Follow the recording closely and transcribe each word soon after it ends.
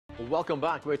Welcome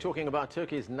back. We're talking about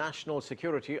Turkey's national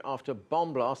security after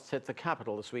bomb blasts hit the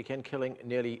capital this weekend, killing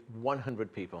nearly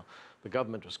 100 people. The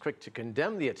government was quick to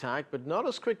condemn the attack, but not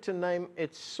as quick to name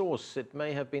its source. It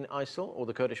may have been ISIL or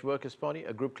the Kurdish Workers' Party,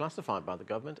 a group classified by the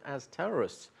government as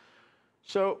terrorists.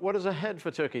 So what is ahead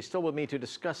for Turkey? Still with me to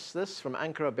discuss this from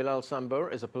Ankara, Bilal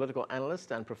Sambur is a political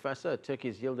analyst and professor at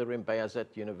Turkey's Yıldırım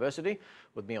Beyazıt University.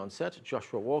 With me on set,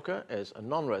 Joshua Walker is a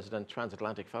non-resident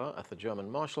transatlantic fellow at the German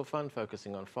Marshall Fund,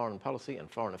 focusing on foreign policy and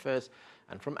foreign affairs.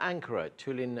 And from Ankara,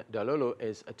 Tulin Daloglu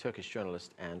is a Turkish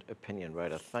journalist and opinion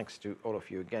writer. Thanks to all of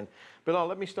you again. Bilal,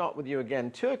 let me start with you again.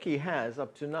 Turkey has,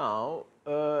 up to now,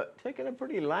 taken a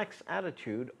pretty lax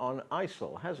attitude on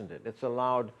ISIL, hasn't it? It's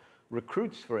allowed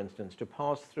recruits, for instance, to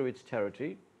pass through its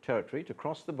territory to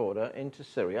cross the border into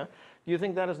Syria. Do you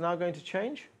think that is now going to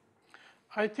change?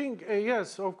 I think,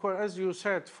 yes, of course, as you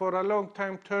said, for a long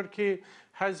time, Turkey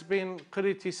has been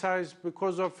criticized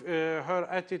because of her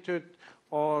attitude,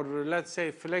 or let's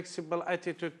say flexible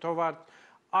attitude toward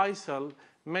ISIL.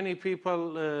 Many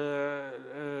people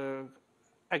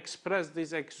express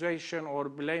this accusation or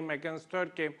blame against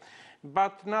Turkey.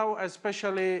 But now,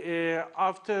 especially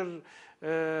after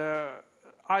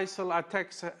ISIL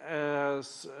attacks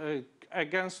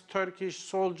against Turkish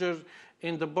soldiers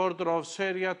in the border of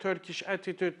Syria, Turkish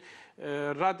attitude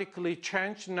radically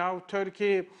changed. Now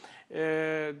Turkey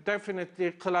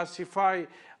definitely classify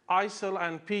ISIL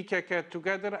and PKK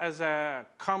together as a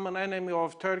common enemy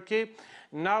of Turkey.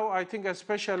 Now I think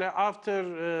especially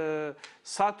after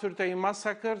Saturday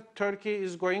massacre, Turkey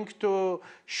is going to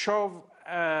show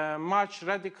much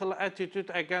radical attitude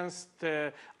against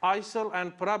ISIL,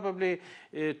 and probably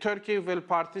Turkey will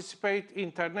participate in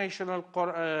international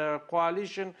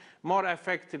coalition more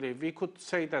effectively. We could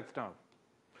say that now.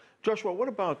 Joshua, what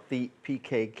about the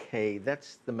PKK?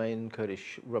 That's the main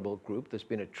Kurdish rebel group. There's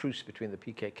been a truce between the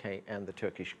PKK and the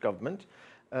Turkish government.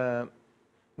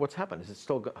 What's happened? Is it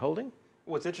still holding?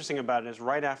 What's interesting about it is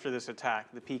right after this attack,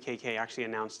 the PKK actually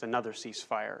announced another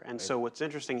ceasefire. And so what's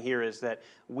interesting here is that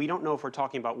we don't know if we're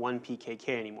talking about one PKK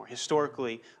anymore.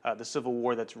 Historically, the civil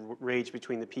war that's raged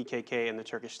between the PKK and the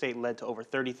Turkish state led to over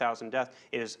 30,000 deaths.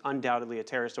 It is undoubtedly a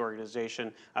terrorist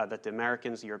organization that the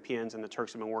Americans, the Europeans, and the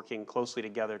Turks have been working closely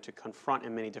together to confront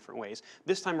in many different ways.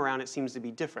 This time around, it seems to be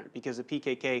different because the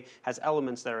PKK has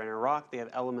elements that are in Iraq, they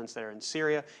have elements that are in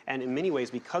Syria, and in many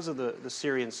ways, because of the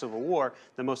Syrian civil war,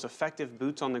 the most effective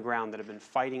boots on the ground that have been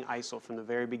fighting ISIL from the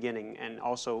very beginning, and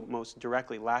also most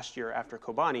directly last year after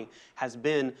Kobani, has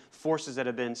been forces that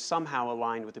have been somehow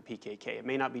aligned with the PKK. It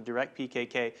may not be direct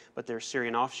PKK, but their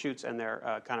Syrian offshoots and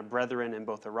their kind of brethren in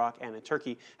both Iraq and in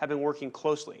Turkey have been working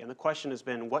closely. And the question has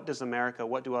been, what does America,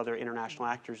 what do other international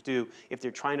actors do if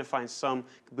they're trying to find some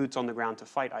boots on the ground to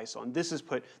fight ISIL? And this has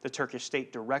put the Turkish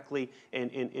state directly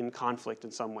in conflict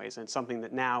in some ways, and something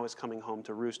that now is coming home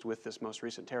to roost with this most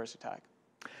recent terrorist attack.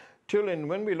 Tulin,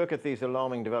 when we look at these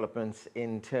alarming developments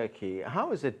in Turkey,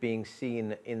 how is it being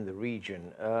seen in the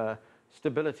region?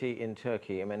 Stability in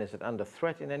Turkey, I mean, is it under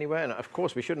threat in any way? And of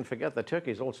course, we shouldn't forget that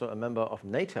Turkey is also a member of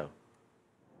NATO.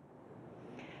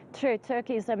 True,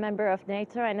 Turkey is a member of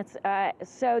NATO, and it's,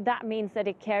 so that means that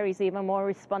it carries even more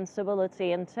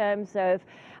responsibility in terms of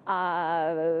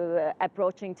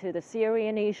approaching to the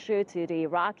Syrian issue, to the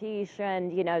Iraqi issue,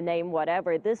 and, you know, name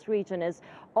whatever. This region has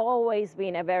always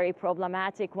been a very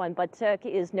problematic one, but Turkey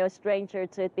is no stranger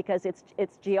to it because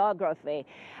it's geography.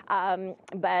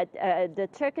 But the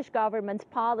Turkish government's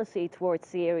policy towards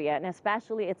Syria, and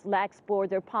especially its lax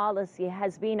border policy,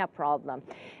 has been a problem.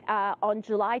 On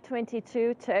July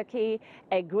 22, Turkey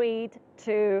agreed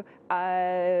to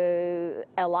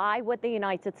ally with the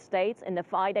United States in the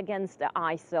fight against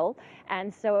ISIL.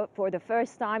 And so for the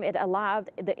first time, it allowed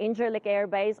the Incirlik Air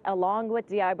Base, along with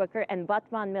Diyarbakir and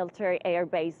Batman military air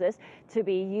bases, to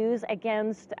be used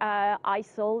against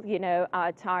ISIL, you know,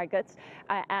 targets,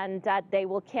 and that they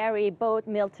will carry both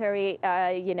military,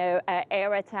 you know,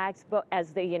 air attacks, both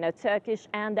as the, you know, Turkish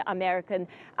and the American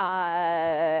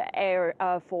air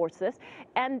forces.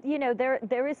 And, you know,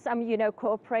 there is some, you know,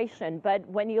 cooperation, but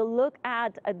when you look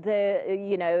at the,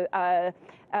 you know,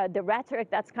 the rhetoric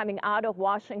that's coming out of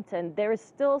Washington, there is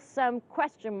still some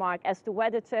question mark as to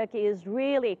whether Turkey is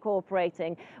really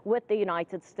cooperating with the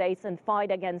United States in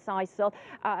fight against ISIL.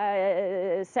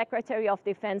 Secretary of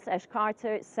Defense Ash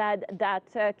Carter said that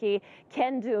Turkey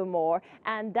can do more,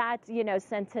 and that, you know,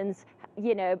 sentence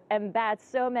embed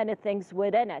so many things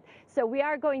within it. So we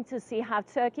are going to see how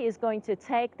Turkey is going to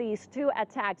take these two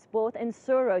attacks, both in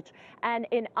Suruç and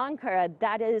in Ankara.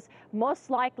 That is most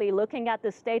likely, looking at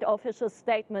the state official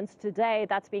statements today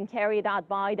that's being carried out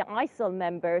by the ISIL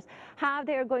members, how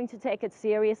they're going to take it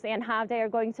seriously and how they're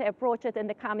going to approach it in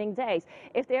the coming days.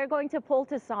 If they're going to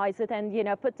politicize it and,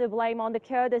 put the blame on the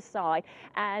Kurdish side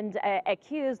and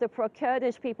accuse the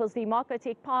pro-Kurdish People's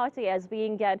Democratic Party as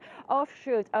being an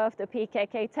offshoot of the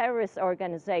PKK terrorist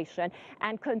organization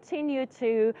and continue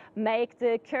to make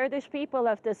the Kurdish people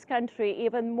of this country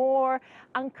even more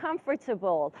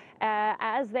uncomfortable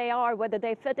as they are, whether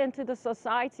they fit into the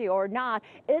society or not,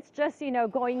 it's just,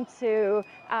 going to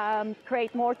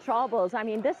create more troubles. I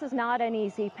mean, this is not an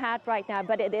easy path right now,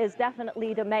 but it is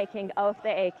definitely the making of the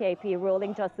AKP,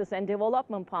 Ruling Justice and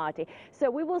Development Party.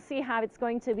 So we will see how it's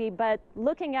going to be, but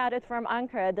looking at it from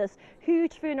Ankara, this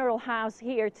huge funeral house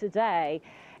here today,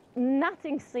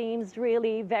 nothing seems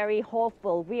really very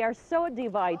hopeful. We are so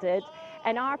divided,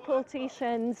 and our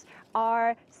politicians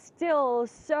are still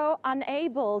so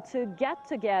unable to get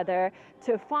together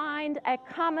to find a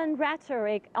common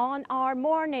rhetoric on our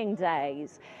mourning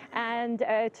days and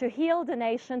to heal the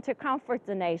nation, to comfort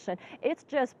the nation. It's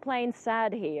just plain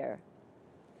sad here.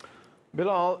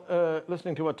 Bilal,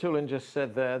 listening to what Tulin just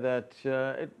said there, that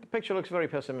the picture looks very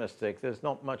pessimistic. There's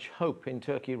not much hope in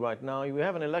Turkey right now. We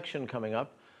have an election coming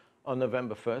up on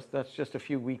November 1st. That's just a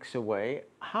few weeks away.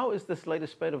 How is this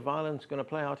latest spate of violence going to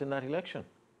play out in that election?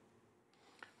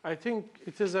 I think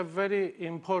it is a very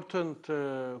important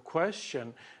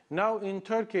question. Now in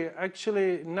Turkey,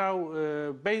 actually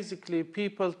now basically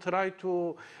people try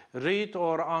to read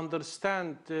or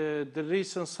understand the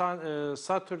recent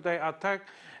Saturday attack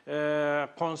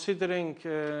considering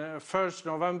 1st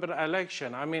November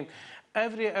election. I mean,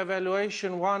 every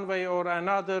evaluation one way or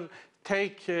another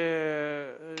take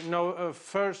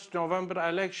 1st November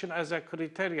election as a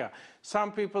criteria.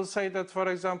 Some people say that, for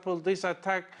example, this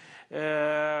attack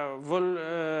will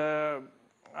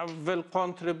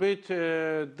contribute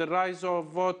the rise of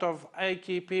vote of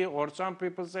AKP, or some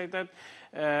people say that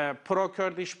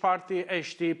pro-Kurdish party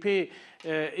HDP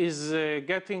is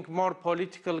getting more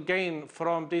political gain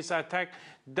from this attack.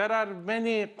 There are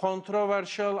many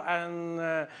controversial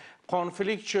and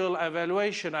conflictual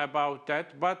evaluation about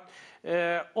that, but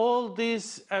all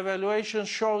these evaluations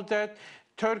show that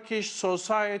Turkish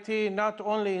society, not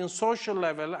only in social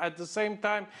level, at the same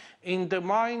time in the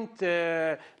mind,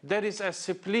 there is a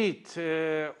split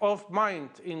of mind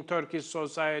in Turkish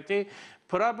society.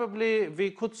 Probably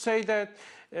we could say that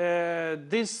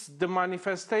the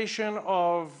manifestation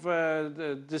of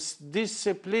this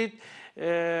split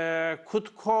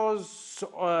could cause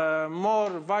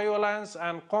more violence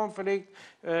and conflict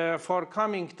for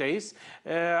coming days.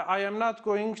 I am not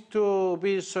going to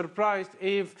be surprised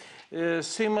if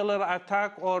similar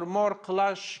attack or more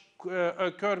clash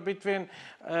occur between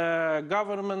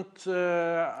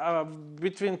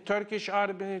between Turkish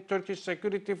army, Turkish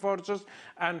security forces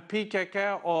and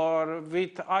PKK, or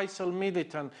with ISIL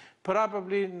militant.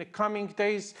 Probably in the coming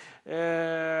days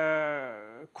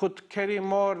could carry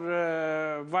more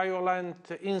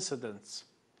violent incidents.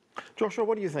 Joshua,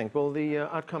 what do you think? Will the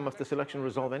outcome of this election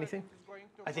resolve anything?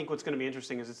 I think what's going to be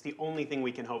interesting is it's the only thing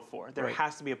we can hope for. There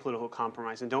has to be a political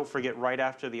compromise. And don't forget, right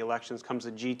after the elections comes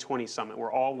the G20 summit,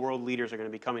 where all world leaders are going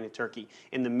to be coming to Turkey.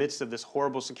 In the midst of this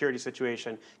horrible security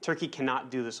situation, Turkey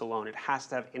cannot do this alone. It has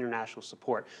to have international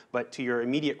support. But to your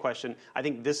immediate question, I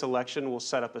think this election will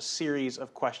set up a series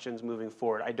of questions moving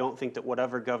forward. I don't think that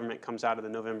whatever government comes out of the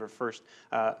November 1st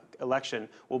election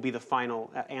will be the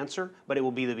final answer, but it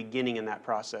will be the beginning in that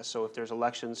process. So if there's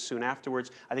elections soon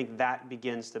afterwards, I think that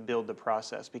begins to build the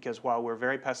process. Because while we're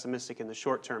very pessimistic in the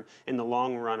short term, in the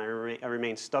long run, I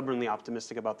remain stubbornly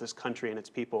optimistic about this country and its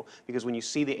people. Because when you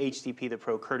see the HDP, the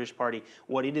pro-Kurdish party,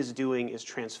 what it is doing is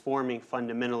transforming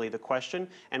fundamentally the question.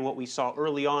 And what we saw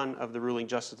early on of the ruling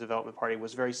Justice Development Party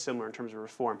was very similar in terms of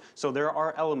reform. So there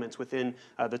are elements within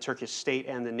the Turkish state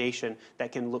and the nation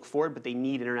that can look forward, but they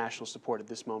need international support at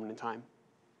this moment in time.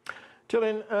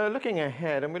 Tulin, looking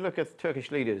ahead, and we look at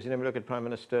Turkish leaders, we look at Prime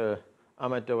Minister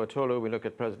Ahmet Davutoğlu, we look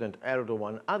at President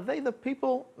Erdogan. Are they the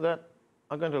people that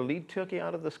are going to lead Turkey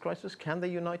out of this crisis? Can they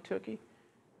unite Turkey?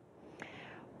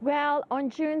 Well,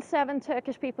 on June 7,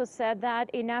 Turkish people said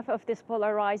that enough of this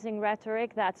polarizing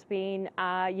rhetoric that's been,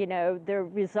 the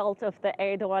result of the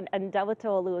Erdogan and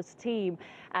Davutoglu's team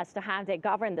as to how they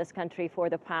govern this country for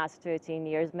the past 13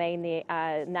 years, mainly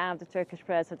now the Turkish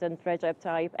president Recep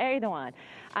Tayyip Erdogan.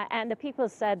 And the people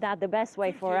said that the best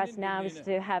way for us now is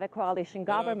to have a coalition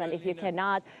government. If you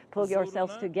cannot pull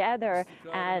yourselves together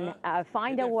and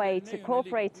find a way to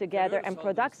cooperate together and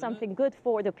produce something good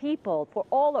for the people, for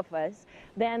all of us,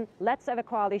 then let's have a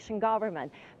coalition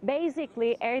government.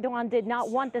 Basically, Erdogan did not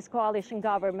want this coalition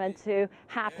government to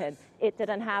happen. It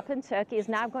didn't happen. Turkey is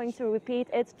now going to repeat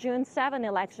its June 7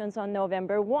 elections on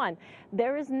November 1.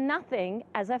 There is nothing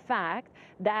as a fact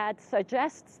that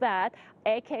suggests that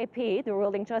AKP, the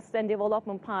ruling Justice and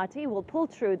Development Party, will pull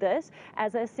through this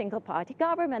as a single-party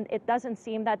government. It doesn't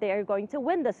seem that they are going to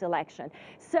win this election.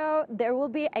 So there will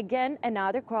be, again,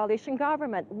 another coalition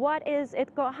government. How is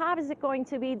it going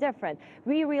to be different?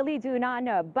 We really do not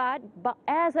know. But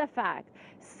as a fact,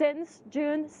 since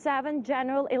June 7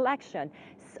 general election,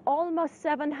 almost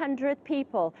 700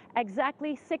 people,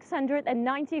 exactly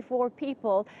 694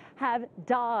 people have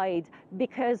died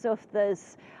because of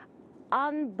this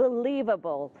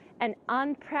unbelievable and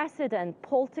unprecedented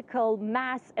political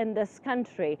mass in this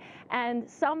country. And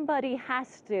somebody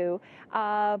has to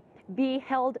be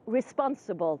held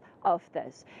responsible of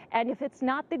this. And if it's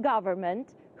not the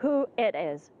government, who it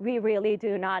is, we really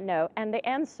do not know. And the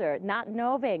answer, not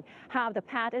knowing how the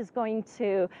path is going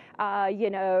to,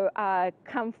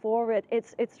 come forward,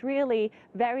 it's really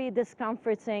very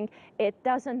discomforting. It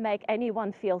doesn't make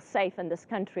anyone feel safe in this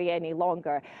country any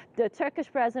longer. The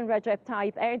Turkish President Recep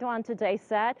Tayyip Erdogan today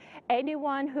said,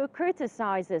 anyone who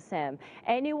criticizes him,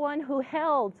 anyone who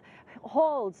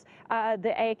holds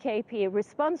the AKP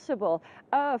responsible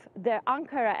of the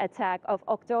Ankara attack of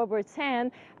October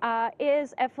 10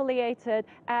 is affiliated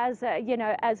as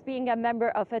being a member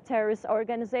of a terrorist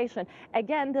organization.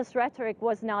 Again, this rhetoric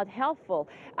was not helpful.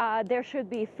 There should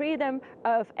be freedom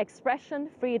of expression,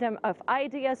 freedom of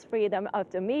ideas, freedom of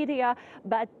the media,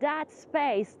 but that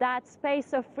space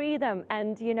of freedom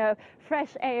and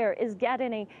fresh air is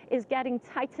getting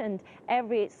tightened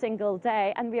every single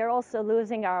day, and we are also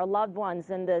losing our loved ones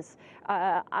in this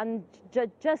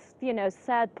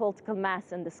sad political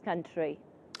mass in this country.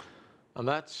 And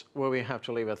that's where we have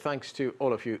to leave it. Thanks to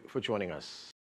all of you for joining us.